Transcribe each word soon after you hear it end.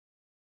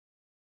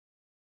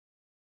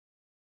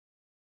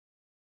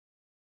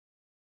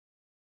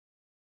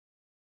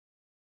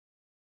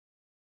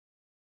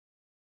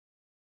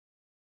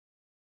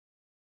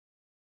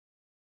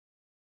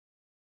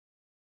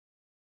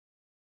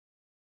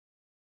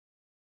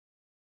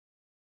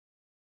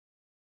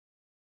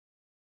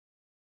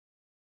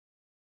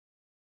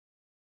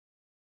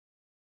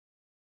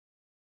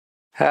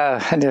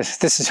And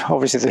this is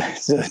obviously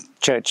the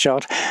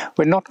churchyard.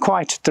 We're not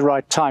quite at the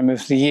right time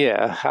of the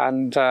year,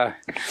 and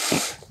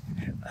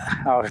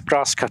our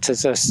grass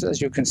cutters are, as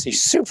you can see,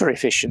 super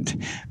efficient,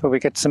 but we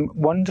get some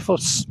wonderful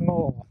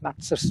small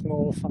mats of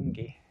small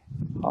fungi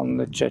on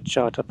the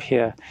churchyard up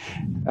here,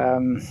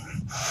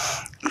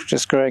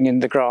 just growing in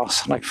the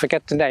grass. And I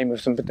forget the name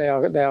of them, but they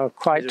are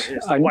quite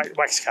white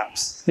wax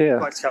caps. Yeah,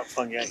 wax cap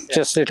fungi. Yeah.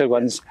 Just little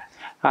ones.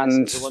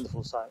 And it's a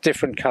wonderful sight.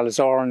 Different colours,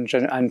 orange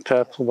and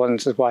purple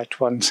ones, and white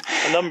ones.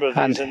 A number of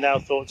these are now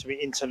thought to be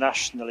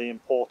internationally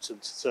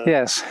important. So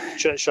yes. A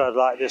churchyard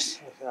like this,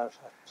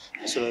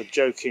 sort of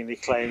jokingly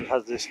claimed,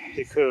 has the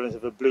equivalent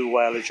of a blue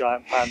whale, a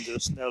giant panda, a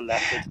snow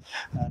leopard,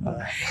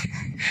 and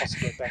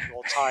possibly a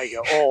Bengal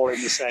tiger, all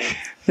in the same.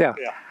 Yeah,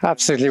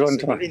 absolutely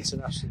wonderful.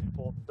 Internationally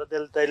important,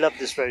 but they love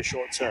this very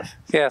short turf.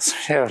 Yes,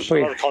 yeah. A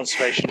lot of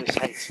conservationists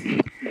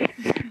hate.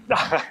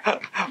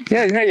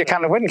 Yeah, you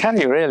can't win, can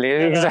you, really?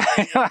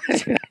 Yeah,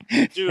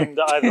 doomed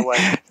either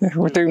way.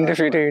 We're doomed if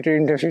you do,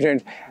 doomed if you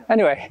don't.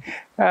 Anyway,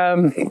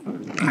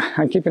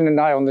 I'm keeping an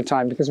eye on the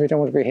time because we don't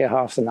want to be here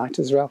half the night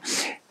as well.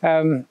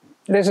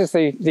 This is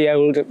the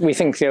older, we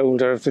think the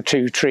older of the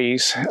two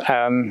trees,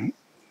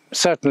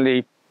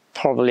 certainly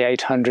probably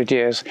 800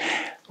 years,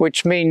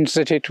 which means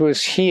that it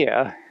was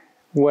here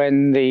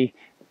when the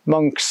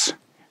monks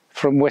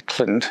from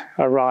Whitland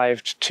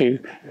arrived to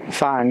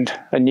found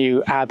a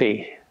new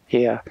abbey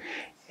here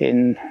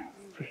in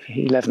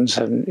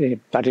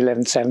about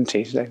 1170,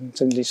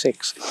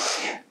 1176.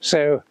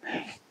 So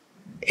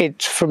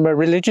it's from a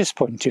religious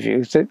point of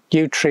view that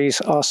yew trees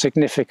are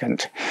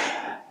significant.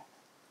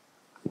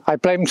 I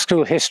blame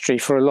school history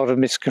for a lot of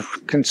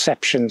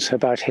misconceptions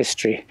about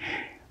history.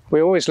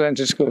 We always learned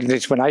at school, at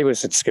least when I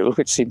was at school,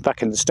 which seemed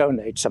back in the Stone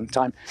Age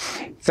sometime,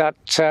 that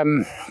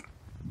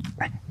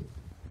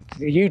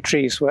the yew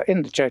trees were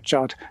in the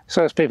churchyard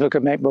so as people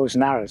could make bows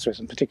and arrows with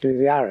them, particularly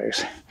the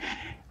arrows.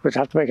 Would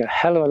have to make a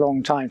hell of a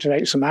long time to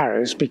make some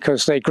arrows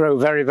because they grow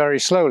very, very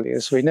slowly,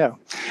 as we know.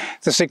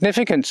 The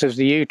significance of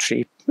the yew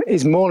tree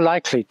is more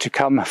likely to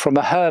come from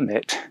a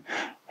hermit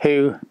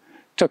who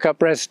took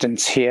up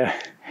residence here,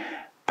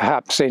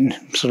 perhaps in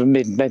sort of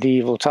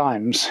mid-medieval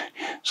times,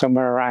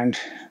 somewhere around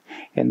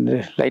in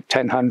the late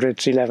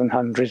 1000s,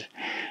 1100.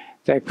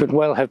 There could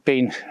well have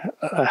been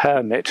a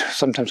hermit,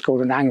 sometimes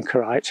called an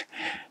anchorite,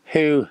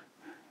 who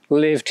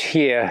lived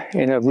here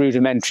in a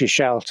rudimentary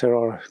shelter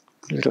or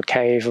a little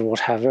cave or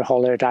whatever, a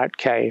hollowed out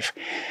cave,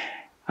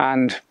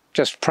 and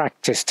just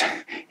practiced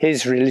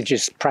his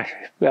religious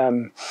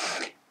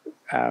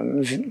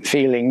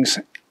feelings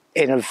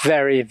in a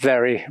very,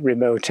 very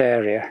remote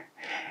area.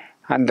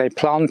 And they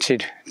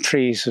planted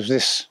trees of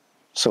this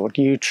sort,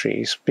 yew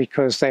trees,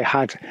 because they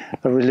had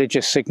a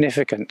religious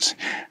significance.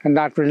 And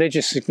that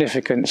religious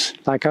significance,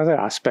 like other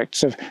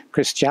aspects of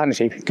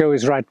Christianity,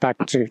 goes right back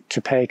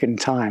to pagan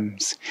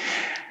times.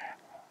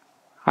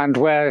 And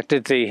where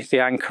did the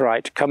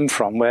anchorite come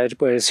from? Where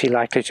is he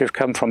likely to have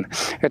come from?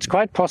 It's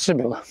quite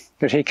possible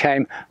that he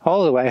came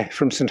all the way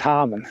from St.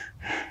 Harmon,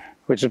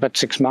 which is about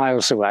 6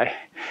 miles away,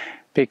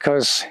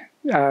 because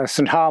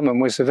St. Harmon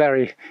was a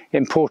very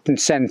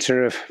important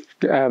centre of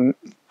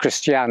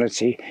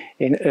Christianity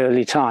in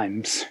early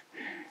times.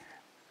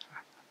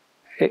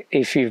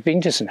 If you've been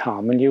to St.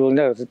 Harmon, you will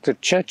know that the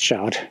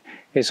churchyard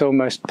is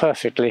almost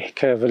perfectly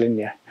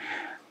curvilinear.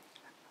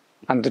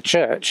 And the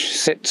church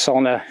sits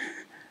on a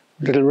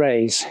little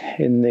raise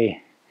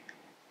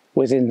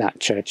within that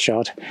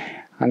churchyard.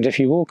 And if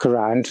you look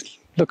around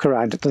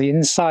at the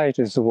inside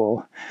of the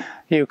wall,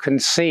 you can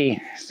see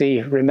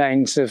the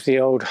remains of the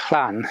old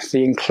llan,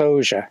 the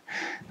enclosure.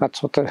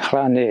 That's what the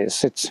llan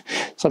is.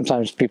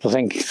 Sometimes people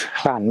think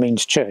llan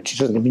means church. It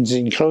doesn't, it means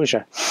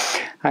enclosure.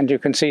 And you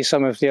can see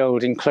some of the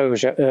old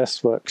enclosure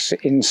earthworks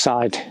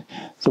inside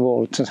the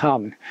wall of St.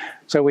 Harmon.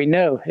 So we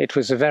know it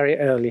was a very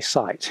early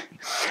site.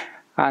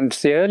 And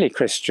the early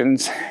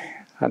Christians,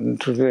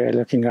 and we're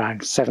looking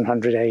around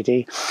 700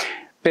 AD,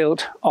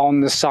 built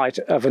on the site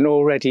of an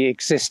already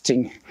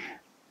existing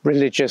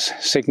religious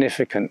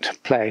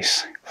significant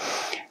place.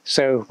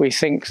 So we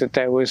think that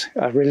there was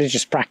a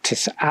religious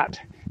practice at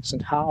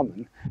St.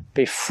 Harmon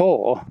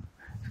before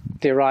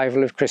the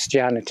arrival of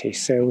Christianity.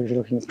 So we're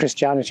looking at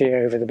Christianity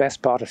over the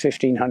best part of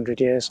 1500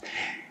 years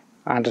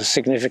and a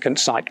significant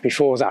site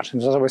before that.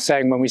 And as I was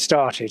saying when we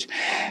started,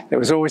 there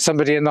was always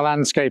somebody in the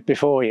landscape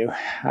before you,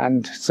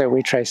 and so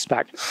we traced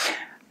back.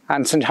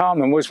 And St.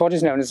 Harmon was what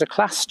is known as a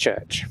class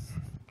church.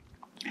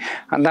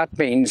 And that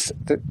means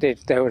that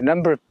there were a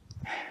number of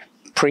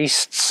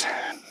priests,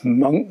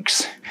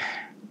 monks,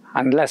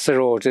 and lesser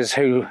orders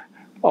who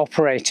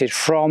operated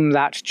from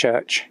that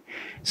church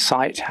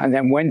site and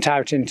then went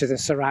out into the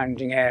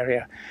surrounding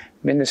area,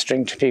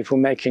 ministering to people,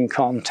 making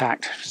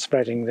contact,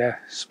 spreading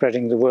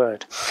the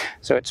word.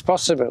 So it's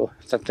possible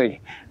that the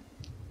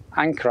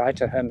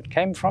anchorite, a hermit,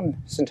 came from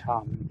St.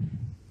 Harmon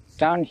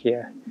down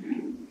here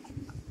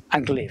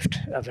and lived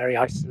a very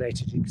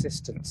isolated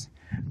existence.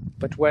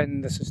 But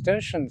when the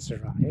Cistercians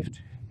arrived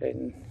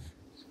in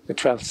the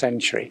 12th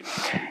century,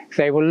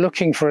 they were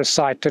looking for a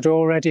site that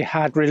already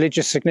had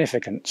religious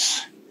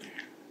significance.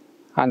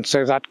 And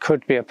so that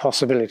could be a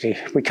possibility.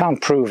 We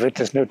can't prove it,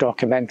 there's no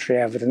documentary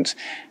evidence,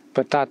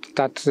 but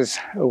that is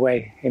a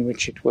way in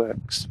which it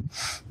works.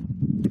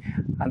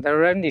 And there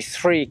are only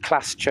 3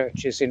 class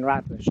churches in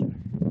Radlesham.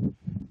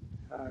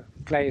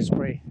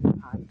 Glaisbury,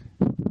 and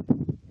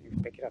you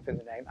can pick it up in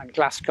the name, and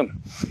Glascombe.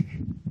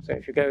 So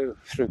if you go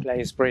through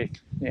Glaisbury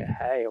near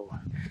Hay,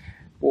 or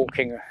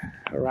walking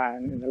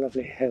around in the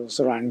lovely hills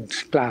around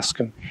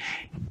Glascombe,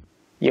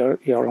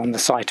 you're on the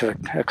site of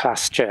a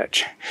class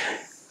church.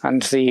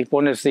 And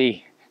one of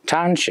the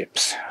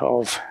townships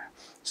of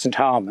St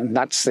Harmon,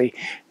 that's the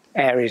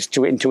areas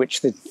into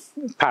which the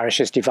parish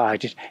is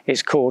divided,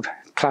 is called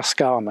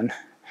Clasgarmon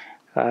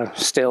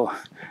still.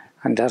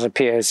 And as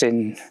appears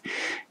in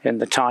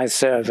the tithe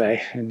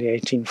survey in the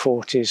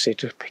 1840s,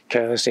 it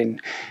occurs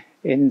in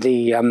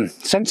the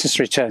census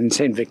returns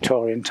in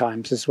Victorian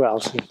times as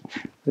well. So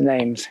the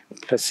names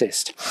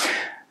persist.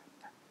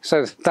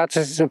 So that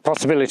is a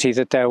possibility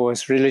that there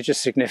was religious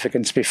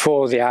significance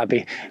before the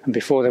abbey and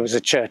before there was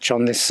a church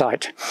on this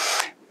site.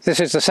 This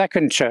is the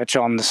second church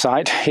on the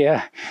site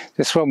here.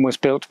 This one was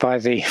built by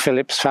the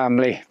Phillips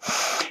family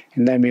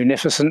in their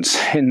munificence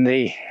in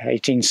the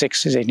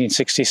 1860s,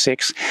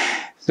 1866.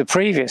 The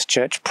previous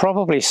church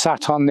probably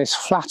sat on this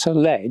flatter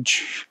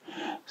ledge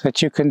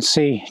that you can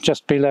see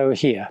just below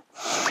here.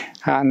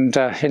 And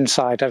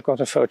inside I've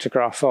got a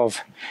photograph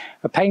of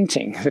a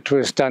painting that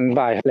was done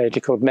by a lady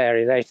called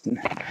Mary Layton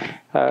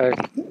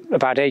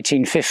about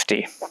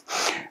 1850.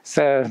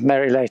 So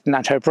Mary Layton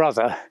and her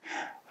brother,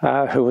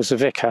 who was a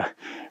vicar,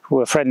 who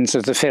were friends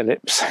of the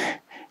Phillips,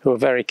 who were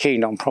very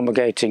keen on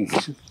promulgating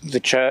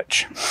the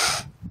church.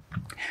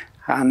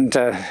 And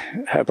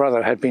her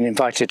brother had been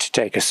invited to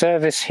take a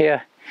service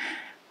here,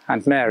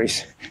 and Mary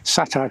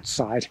sat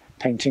outside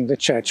painting the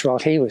church while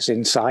he was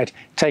inside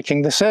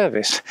taking the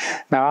service.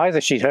 Now,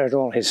 either she'd heard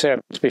all his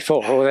sermons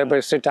before, or they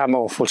were so damn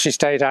awful she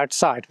stayed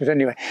outside. But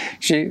anyway,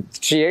 she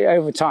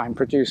over time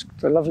produced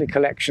a lovely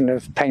collection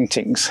of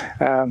paintings,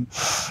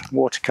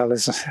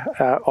 watercolours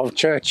of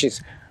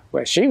churches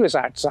where she was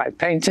outside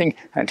painting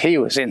and he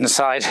was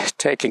inside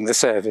taking the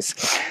service.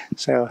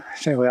 So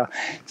there we are.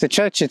 The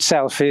church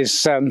itself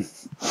is a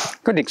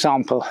good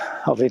example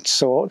of its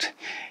sort.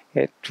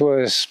 It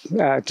was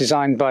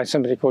designed by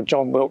somebody called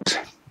John Wilkes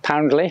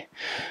Poundley,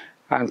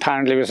 and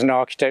Poundley was an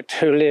architect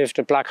who lived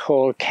at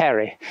Blackhall,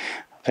 Kerry,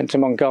 up into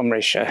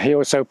Montgomeryshire. He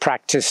also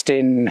practiced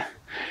in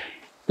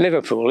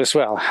Liverpool as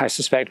well, I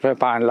suspect, but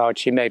by and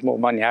large he made more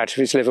money out of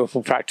his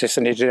Liverpool practice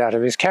than he did out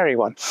of his Kerry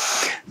one.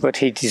 But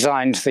he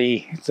designed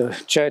the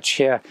church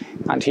here,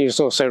 and he was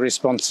also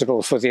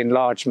responsible for the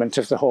enlargement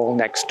of the hall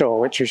next door,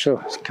 which we shall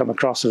come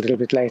across a little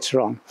bit later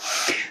on.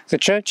 The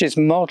church is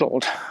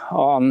modelled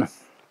on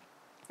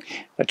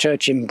a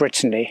church in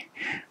Brittany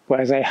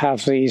where they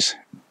have these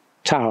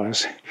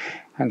towers,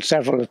 and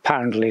several of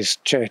Poundley's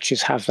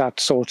churches have that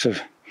sort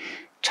of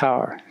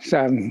tower.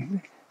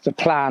 The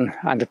plan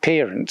and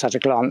appearance at a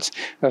glance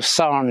of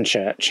Sarn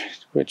Church,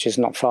 which is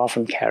not far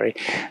from Kerry,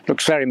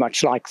 looks very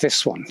much like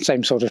this one,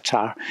 same sort of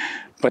tower,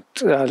 but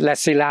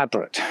less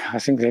elaborate. I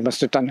think they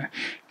must have done a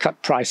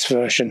cut price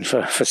version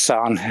for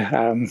Sarn.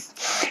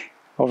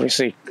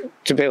 Obviously,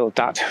 to build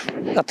that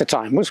at the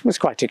time was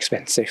quite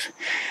expensive.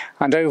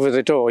 And over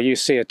the door you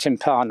see a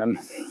tympanum,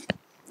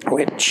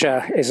 which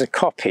is a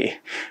copy.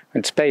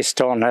 It's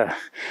based on a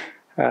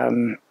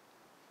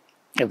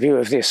view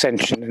of the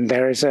Ascension, and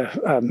there is a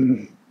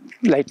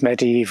late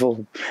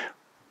medieval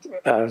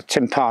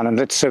tympanum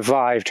that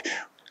survived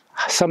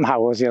somehow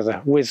or the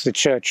other with the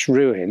church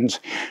ruins,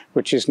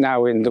 which is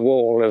now in the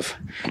wall of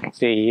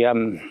the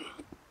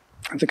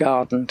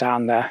garden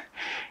down there.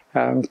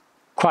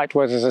 Quite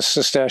whether the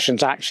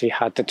Cistercians actually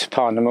had the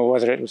tympanum or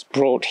whether it was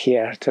brought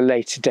here at a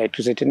later date,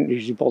 because they didn't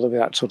usually bother with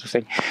that sort of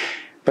thing.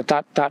 But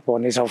that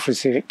one is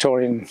obviously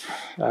Victorian,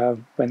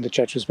 when the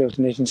church was built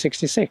in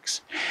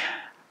 1866.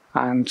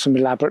 And some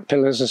elaborate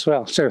pillars as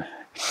well. So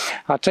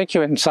I'll take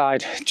you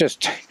inside,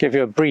 just give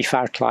you a brief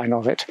outline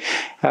of it.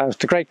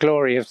 The great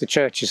glory of the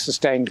church is the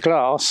stained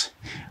glass,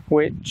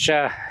 which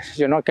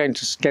you're not going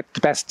to get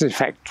the best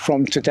effect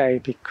from today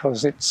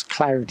because it's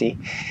cloudy.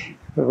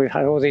 We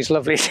had all these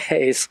lovely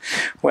days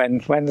when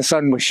the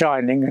sun was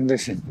shining and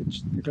the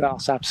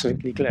glass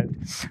absolutely glowed.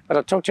 But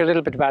I'll talk to you a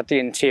little bit about the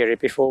interior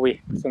before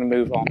we sort of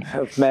move on,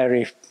 of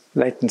Mary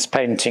Layton's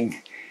painting,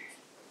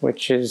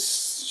 which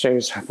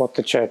shows what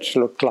the church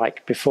looked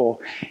like before.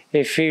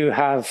 If you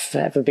have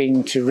ever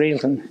been to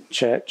Reelton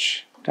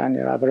Church down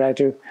near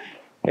Aberedu,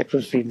 it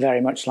would be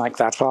very much like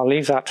that. Well, I'll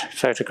leave that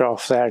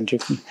photograph there and you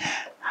can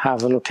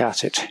have a look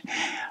at it.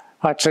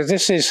 Right, so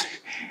this is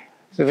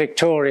the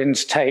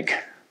Victorians' take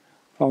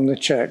on the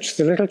church.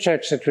 The little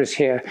church that was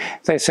here,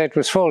 they said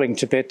was falling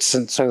to bits,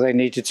 and so they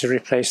needed to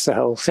replace the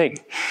whole thing.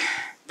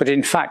 But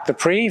in fact, the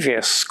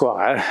previous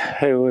squire,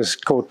 who was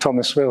called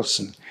Thomas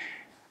Wilson,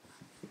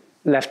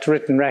 left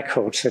written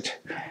records that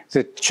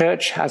the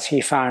church as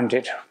he found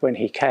it when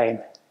he came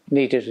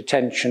needed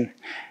attention,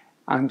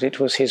 and it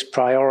was his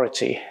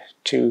priority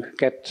to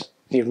get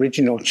the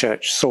original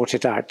church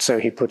sorted out. So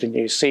he put a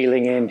new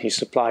ceiling in, he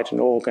supplied an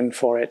organ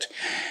for it,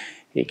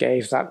 he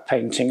gave that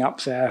painting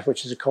up there,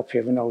 which is a copy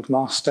of an old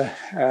master.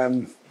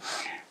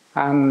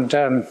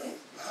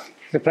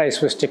 The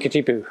place was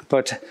tickety-boo,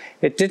 but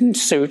it didn't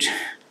suit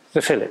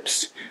the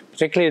Phillips,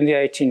 particularly in the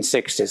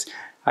 1860s.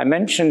 I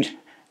mentioned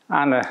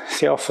Anna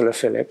Theophila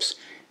Phillips,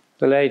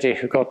 the lady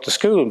who got the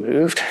school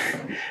moved.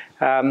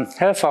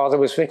 Her father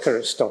was vicar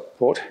of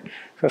Stockport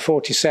for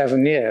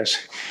 47 years.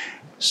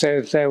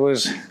 So there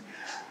was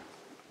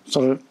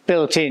sort of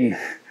built-in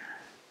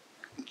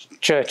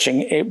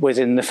churching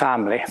within the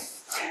family.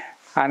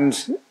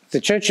 And the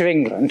Church of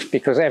England,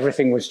 because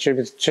everything was,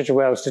 the Church of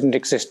Wales didn't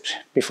exist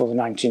before the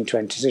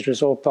 1920s, it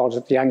was all part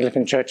of, the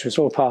Anglican Church was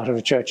all part of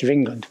the Church of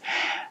England,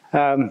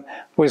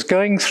 was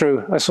going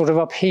through a sort of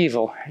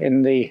upheaval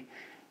in the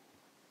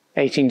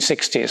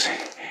 1860s.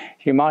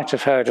 You might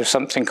have heard of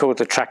something called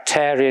the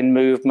Tractarian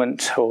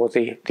movement or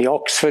the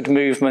Oxford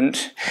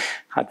movement,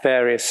 had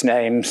various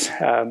names.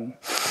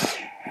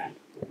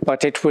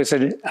 But it was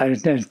an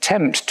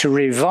attempt to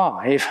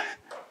revive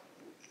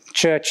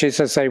churches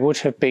as they would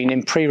have been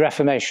in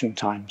pre-Reformation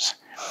times.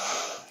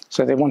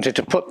 So they wanted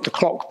to put the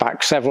clock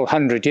back several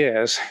hundred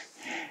years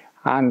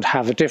and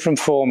have a different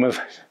form of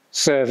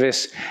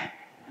service,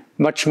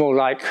 much more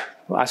like,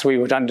 as we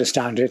would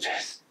understand it,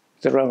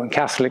 the Roman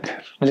Catholic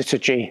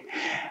liturgy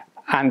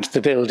and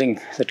the building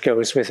that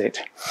goes with it.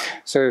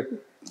 So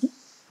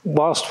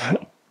whilst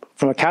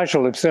from a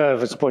casual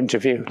observer's point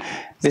of view,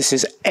 this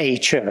is a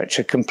church,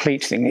 a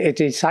complete thing,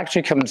 it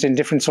actually comes in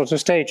different sorts of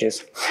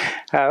stages.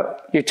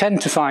 You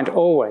tend to find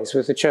always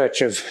with the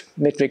church of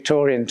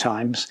mid-Victorian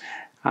times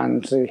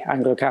and the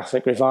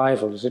Anglo-Catholic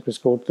revival, as it was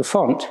called, the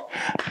font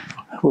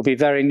will be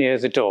very near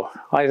the door,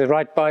 either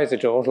right by the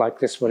door, like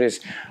this one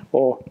is,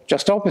 or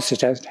just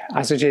opposite,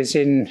 as it is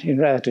in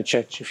Rerdyd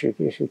Church, if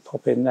you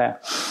pop in there.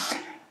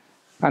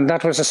 And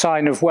that was a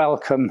sign of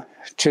welcome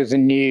to the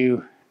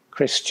new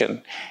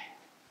Christian.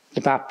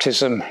 The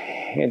baptism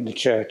in the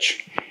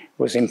church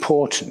was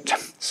important,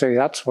 so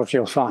that's what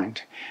you'll find.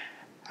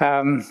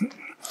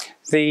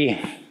 The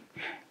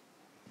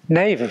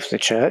nave of the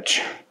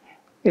church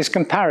is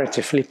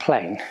comparatively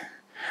plain.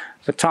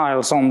 The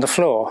tiles on the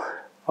floor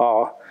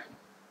are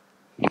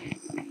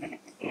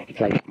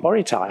plain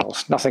quarry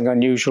tiles, nothing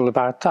unusual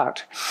about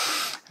that.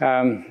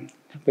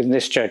 In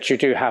this church you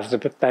do have the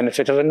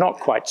benefit of a not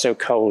quite so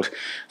cold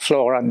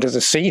floor under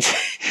the seat,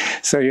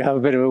 so you have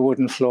a bit of a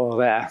wooden floor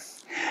there.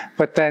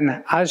 But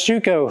then as you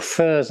go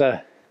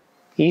further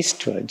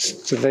eastwards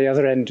to the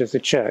other end of the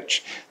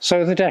church,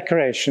 so the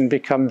decoration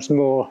becomes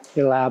more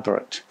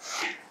elaborate.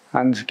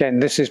 And again,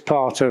 this is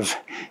part of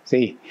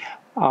the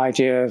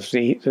idea of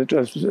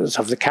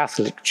the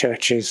Catholic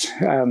churches,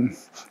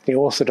 the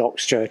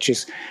Orthodox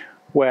churches,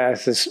 where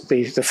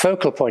the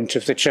focal point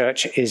of the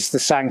church is the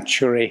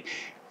sanctuary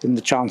in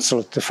the chancel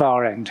at the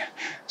far end.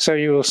 So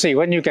you will see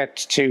when you get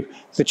to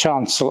the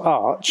chancel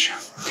arch,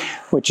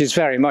 which is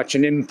very much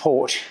an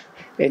import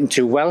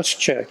into Welsh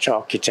church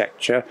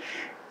architecture,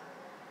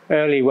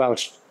 early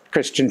Welsh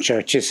Christian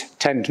churches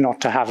tend not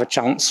to have a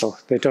chancel.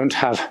 They don't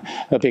have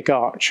a big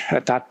arch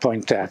at that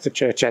point there. The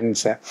church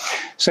ends there.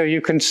 So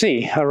you can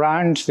see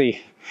around the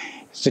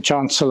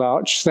chancel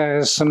arch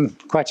there's some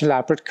quite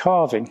elaborate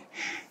carving.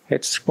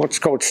 It's what's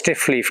called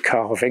stiff leaf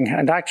carving,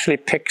 and actually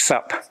picks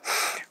up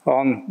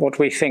on what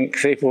we think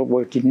people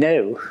would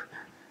know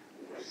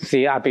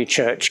the Abbey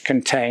church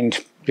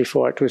contained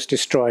before it was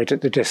destroyed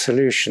at the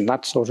dissolution,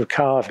 that sort of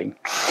carving.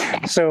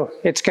 So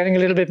it's getting a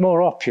little bit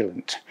more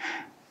opulent.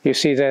 You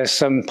see there's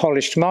some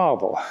polished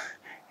marble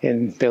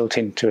built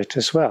into it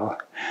as well.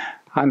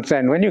 And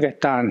then when you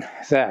get down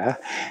there,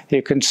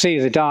 you can see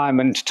the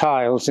diamond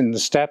tiles in the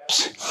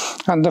steps,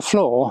 and the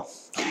floor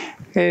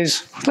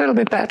is a little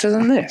bit better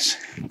than this,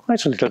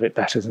 quite a little bit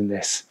better than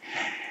this.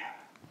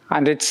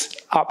 And it's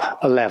up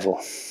a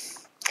level.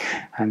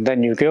 And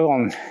then you go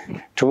on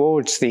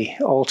towards the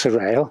altar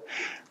rail,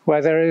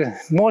 where there are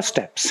more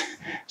steps.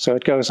 So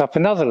it goes up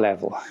another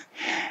level.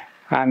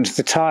 And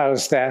the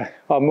tiles there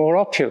are more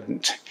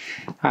opulent.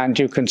 And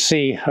you can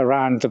see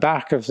around the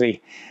back of the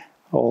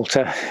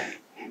altar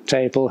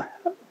table,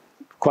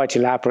 quite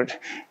elaborate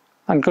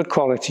and good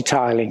quality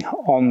tiling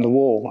on the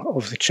wall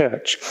of the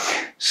church.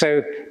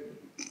 So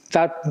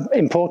that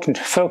important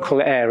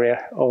focal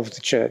area of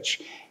the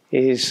church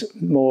is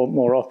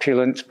more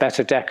opulent,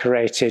 better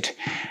decorated,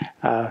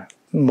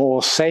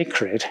 more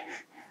sacred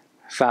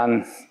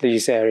than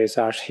these areas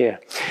out here.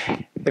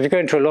 If you go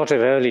into a lot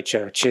of early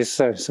churches,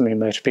 so some of you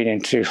might have been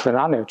into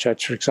Llanano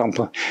Church, for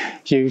example,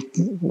 you've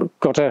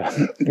got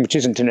which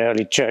isn't an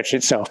early church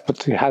itself,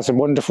 but it has a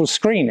wonderful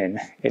screen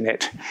in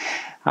it.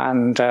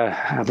 And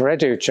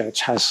Abbeycwmhir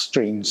Church has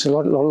screens. A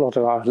lot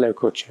of our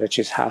local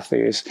churches have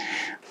these.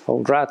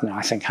 Old Radnor,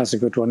 I think, has a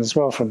good one as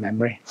well from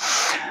memory.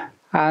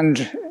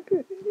 And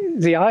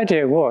the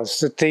idea was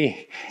that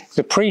the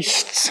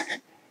priests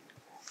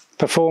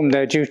performed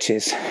their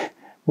duties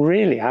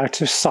really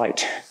out of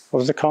sight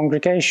of the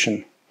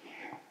congregation.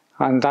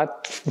 And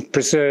that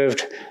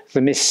preserved the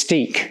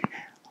mystique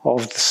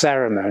of the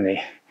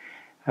ceremony.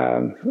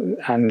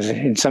 And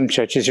in some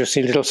churches you'll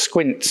see little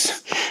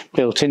squints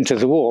built into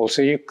the wall,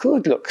 so you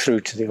could look through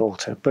to the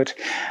altar.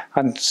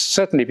 And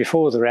certainly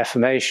before the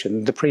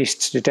Reformation, the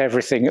priests did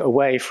everything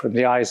away from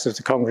the eyes of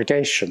the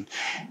congregation.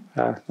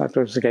 That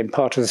was again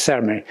part of the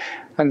ceremony.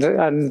 And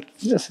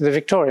the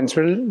Victorians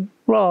were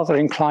rather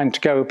inclined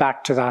to go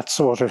back to that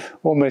sort of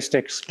almost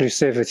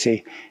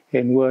exclusivity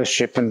in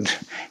worship and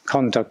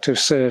conduct of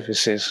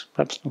services.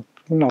 That's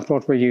not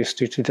what we're used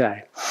to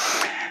today.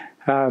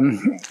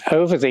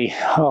 Over the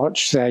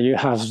arch there you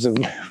have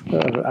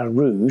a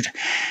rood,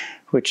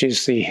 which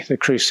is the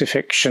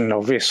crucifixion,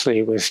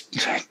 obviously, with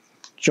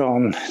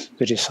John,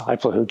 the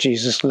disciple who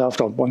Jesus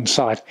loved, on one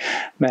side,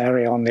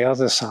 Mary on the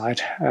other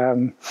side.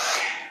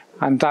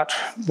 And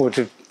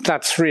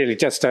that's really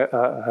just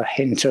a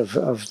hint of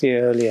the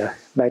earlier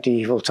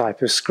medieval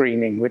type of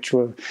screening, which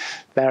were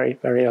very,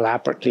 very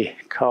elaborately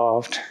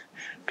carved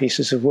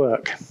pieces of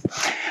work.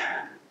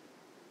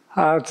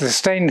 The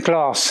stained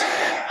glass,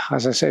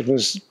 as I said,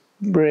 was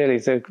really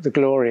the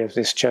glory of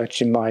this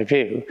church in my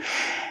view.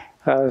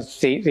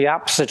 The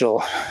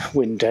apsidal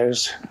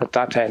windows at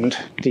that end,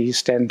 the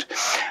east end,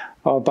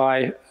 are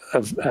by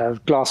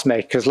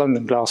glassmakers,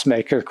 London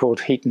glassmakers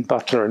called Heaton,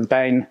 Butler and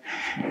Bain,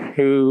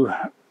 who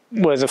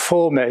were the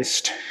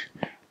foremost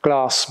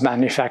glass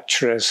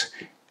manufacturers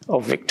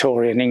of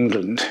Victorian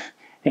England,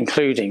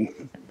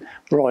 including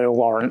royal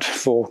warrant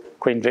for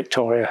Queen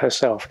Victoria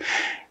herself.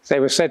 They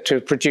were said to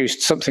have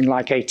produced something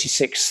like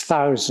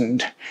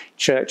 86,000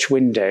 church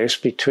windows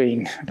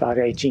between about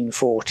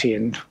 1840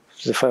 and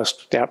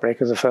the outbreak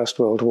of the First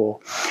World War.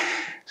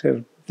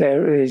 So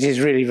it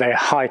is really very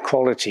high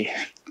quality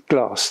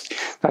glass.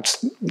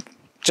 That's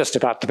just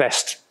about the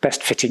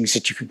best fittings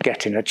that you could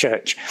get in a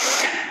church.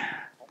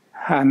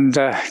 And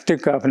do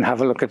go up and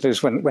have a look at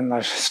those when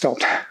I've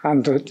stopped.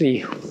 And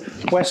the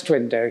west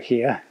window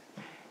here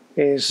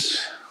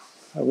is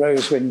a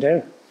rose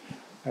window,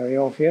 very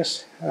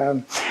obvious.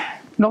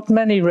 Not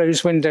many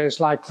rose windows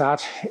like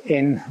that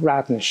in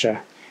Radnorshire.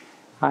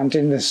 And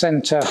in the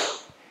centre,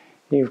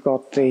 you've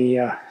got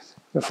the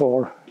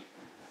 4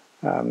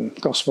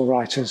 gospel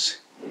writers,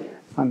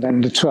 and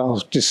then the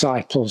 12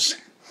 disciples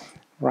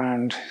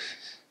round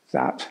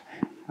that,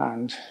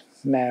 and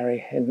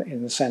Mary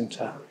in the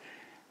centre.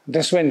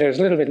 This window is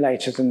a little bit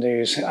later than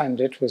these, and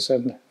it was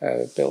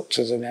built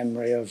to the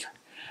memory of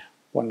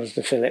one of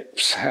the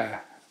Phillips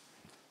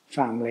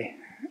family,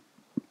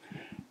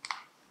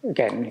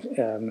 again,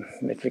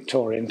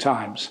 mid-Victorian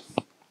times.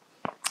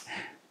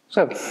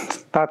 So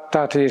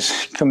that is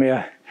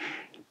Abbeycwmhir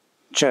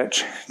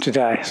Church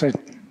today. So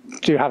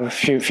do you have a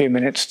few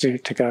minutes to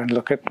go and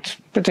look at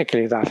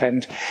particularly that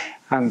end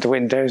and the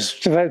windows?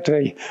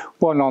 The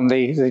one on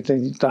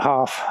the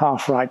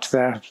half right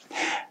there,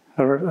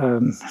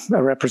 a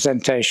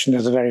representation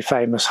of the very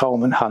famous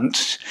Holman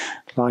Hunt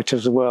Light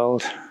of the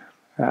World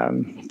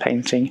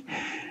painting.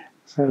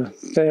 So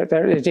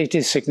it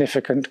is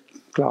significant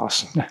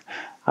glass.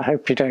 I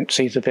hope you don't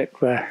see the bit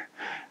where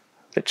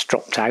it's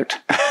dropped out.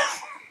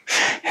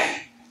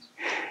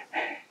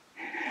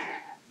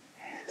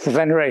 The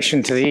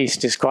veneration to the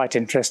east is quite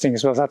interesting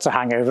as well. That's a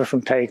hangover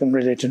from pagan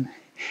religion.